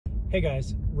Hey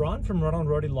guys, Ron from Ron on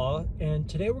Roadie Law, and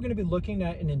today we're going to be looking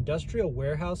at an industrial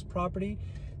warehouse property.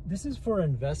 This is for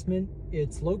investment.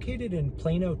 It's located in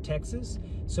Plano, Texas.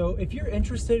 So if you're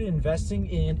interested in investing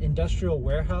in industrial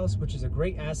warehouse, which is a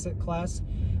great asset class,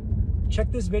 check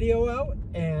this video out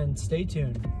and stay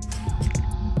tuned.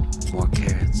 More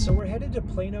carrots. So we're headed to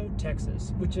Plano,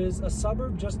 Texas, which is a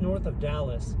suburb just north of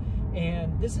Dallas.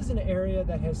 And this is an area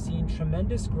that has seen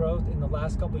tremendous growth in the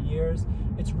last couple of years.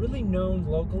 It's really known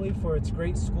locally for its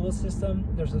great school system.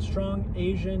 There's a strong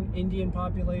Asian, Indian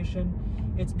population.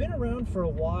 It's been around for a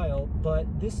while, but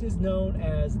this is known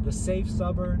as the safe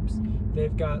suburbs.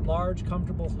 They've got large,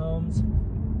 comfortable homes.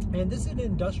 And this is an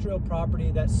industrial property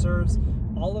that serves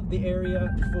all of the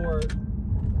area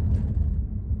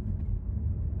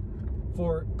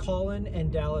for Collin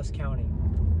and Dallas County.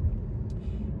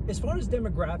 As far as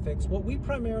demographics, what we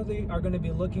primarily are going to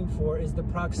be looking for is the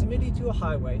proximity to a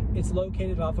highway. It's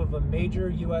located off of a major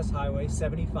U.S. highway,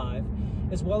 75,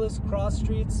 as well as cross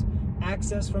streets,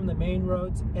 access from the main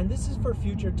roads, and this is for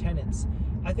future tenants.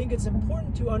 I think it's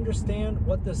important to understand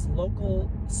what this local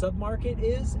submarket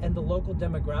is and the local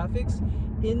demographics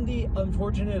in the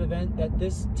unfortunate event that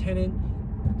this tenant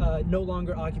no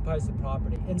longer occupies the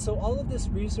property. And so all of this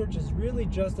research is really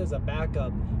just as a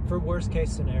backup for worst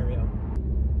case scenario.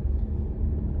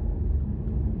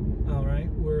 All right,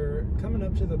 we're coming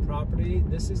up to the property.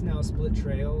 This is now a split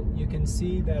trail. You can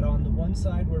see that on the one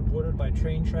side we're bordered by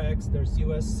train tracks. There's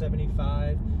US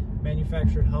 75,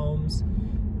 manufactured homes.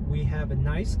 We have a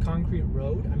nice concrete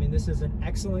road. I mean, this is an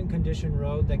excellent condition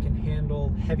road that can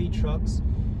handle heavy trucks.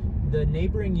 The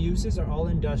neighboring uses are all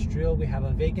industrial. We have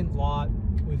a vacant lot.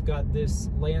 We've got this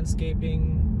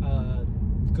landscaping,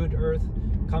 Good Earth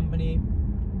company,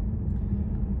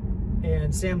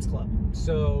 and Sam's Club.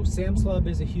 So Sam's Club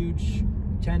is a huge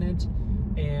tenant,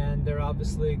 and they're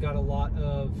obviously got a lot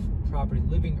of property.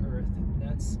 Living Earth,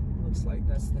 looks like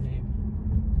that's the name.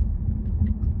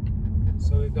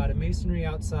 So we've got a masonry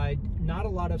outside, not a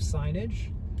lot of signage.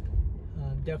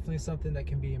 Definitely something that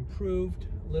can be improved.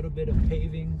 A little bit of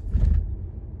paving.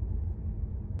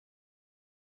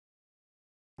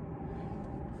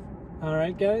 All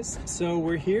right, guys, so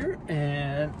we're here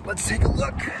and let's take a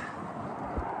look.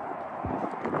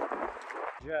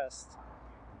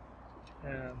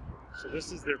 So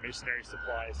this is their masonry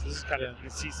supplies. This is kind of, you can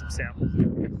see some samples.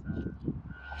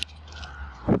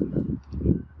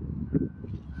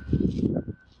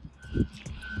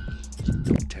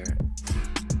 Don't tear it.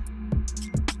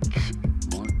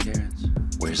 More carrots.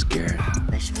 Where's Garrett?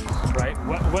 Right?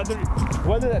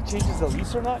 Whether that changes the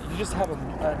lease or not, you just have a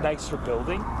nicer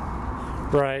building.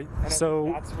 Right. And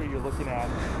so that's what you're looking at.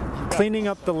 Cleaning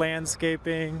up the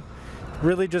landscaping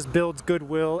really just builds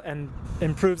goodwill and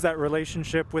improves that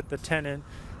relationship with the tenant.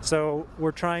 So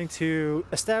we're trying to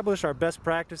establish our best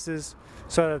practices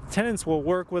so that the tenants will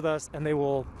work with us and they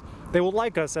will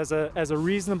like us as a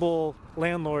reasonable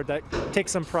landlord that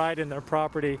takes some pride in their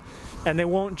property, and they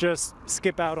won't just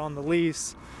skip out on the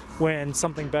lease when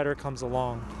something better comes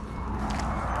along.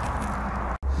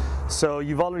 So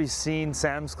you've already seen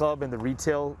Sam's Club and the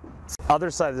retail. Other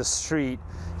side of the street,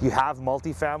 you have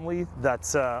multifamily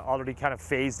that's already kind of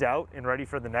phased out and ready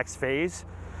for the next phase.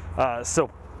 So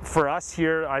for us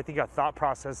here, I think our thought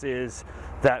process is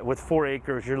that with 4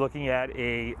 acres, you're looking at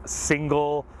a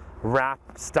single wrap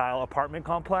style apartment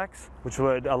complex, which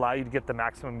would allow you to get the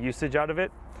maximum usage out of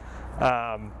it.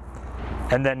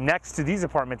 And then next to these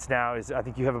apartments now is, I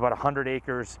think you have about 100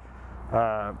 acres,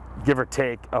 give or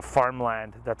take, of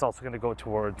farmland that's also going to go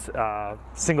towards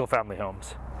single family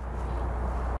homes.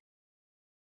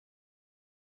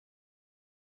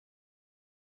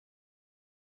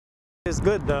 It's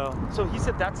good though. So he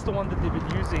said that's the one that they've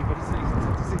been using, but he's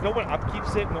like, no one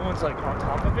upkeeps it, no one's like on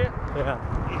top of it. Yeah.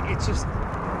 It's just,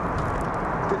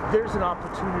 there's an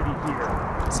opportunity here.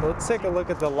 So let's take a look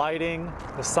at the lighting,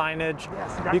 the signage.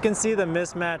 Yes, you can see the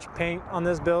mismatched paint on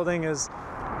this building is...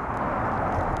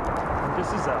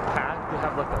 This is a pad. They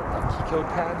have like a key code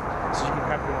pad, so you can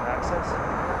have your own access.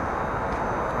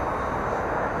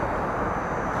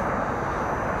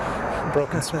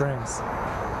 Broken springs.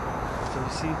 So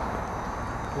you see,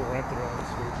 we'll run through all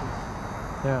these spaces.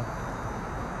 Yeah.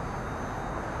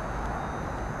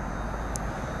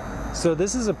 So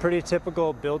this is a pretty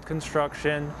typical build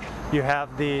construction. You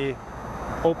have the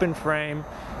open frame.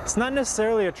 It's not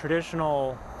necessarily a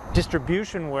traditional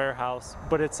distribution warehouse,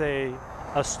 but it's a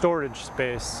storage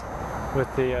space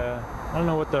with the, I don't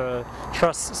know what the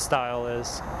truss style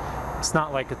is. It's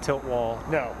not like a tilt wall.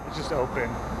 No, it's just open.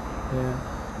 Yeah.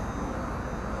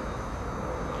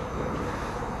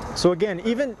 So again,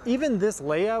 even this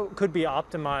layout could be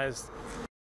optimized.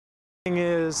 The thing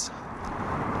is,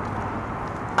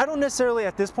 I don't necessarily,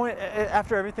 at this point,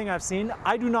 after everything I've seen,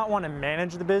 I do not want to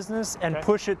manage the business and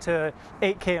push it to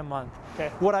 $8K a month.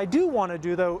 Okay. What I do want to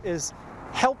do though is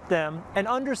help them and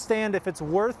understand if it's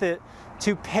worth it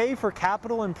to pay for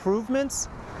capital improvements.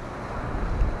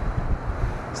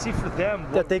 See, for them,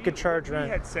 that they could charge what rent.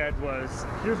 we had said was,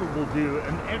 here's what we'll do,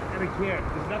 and again,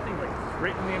 there's nothing like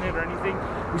written in it or anything.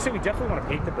 We said we definitely want to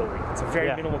paint the building. It's a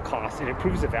very minimal cost. It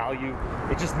improves the value.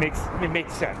 It just makes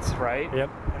sense, right? Yep.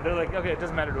 And they're like, okay, it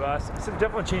doesn't matter to us. So we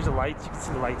definitely change the lights. You can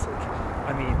see the lights. Like,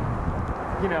 I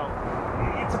mean, you know,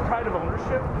 it's a pride of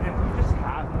ownership, and we just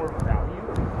have more value.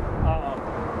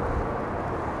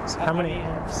 So how many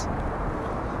amps?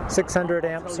 600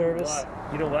 amp service.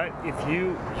 You know what? If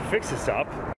you fix this up.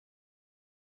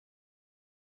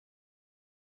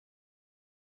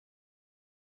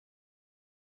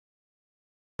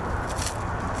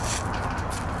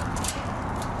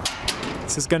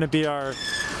 This is going to be our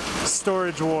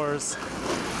storage wars.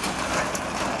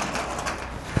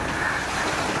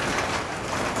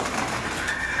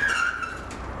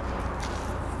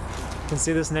 You can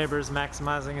see this neighbor is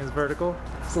maximizing his vertical.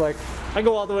 It's like, I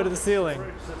go all the way to the ceiling. You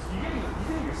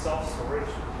get yourself storage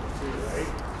too, right?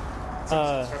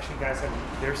 Some construction guys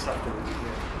have their stuff to do here.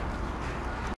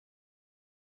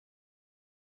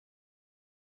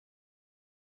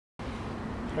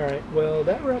 All right, well,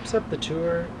 that wraps up the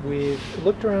tour. We've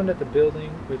looked around at the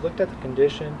building, we've looked at the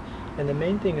condition, and the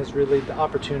main thing is really the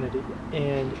opportunity.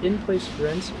 And in-place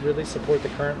rents really support the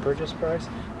current purchase price,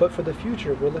 but for the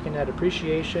future, we're looking at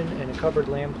appreciation and a covered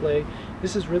land play.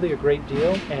 This is really a great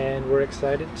deal, and we're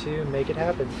excited to make it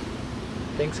happen.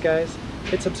 Thanks, guys.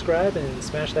 Hit subscribe and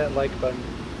smash that like button.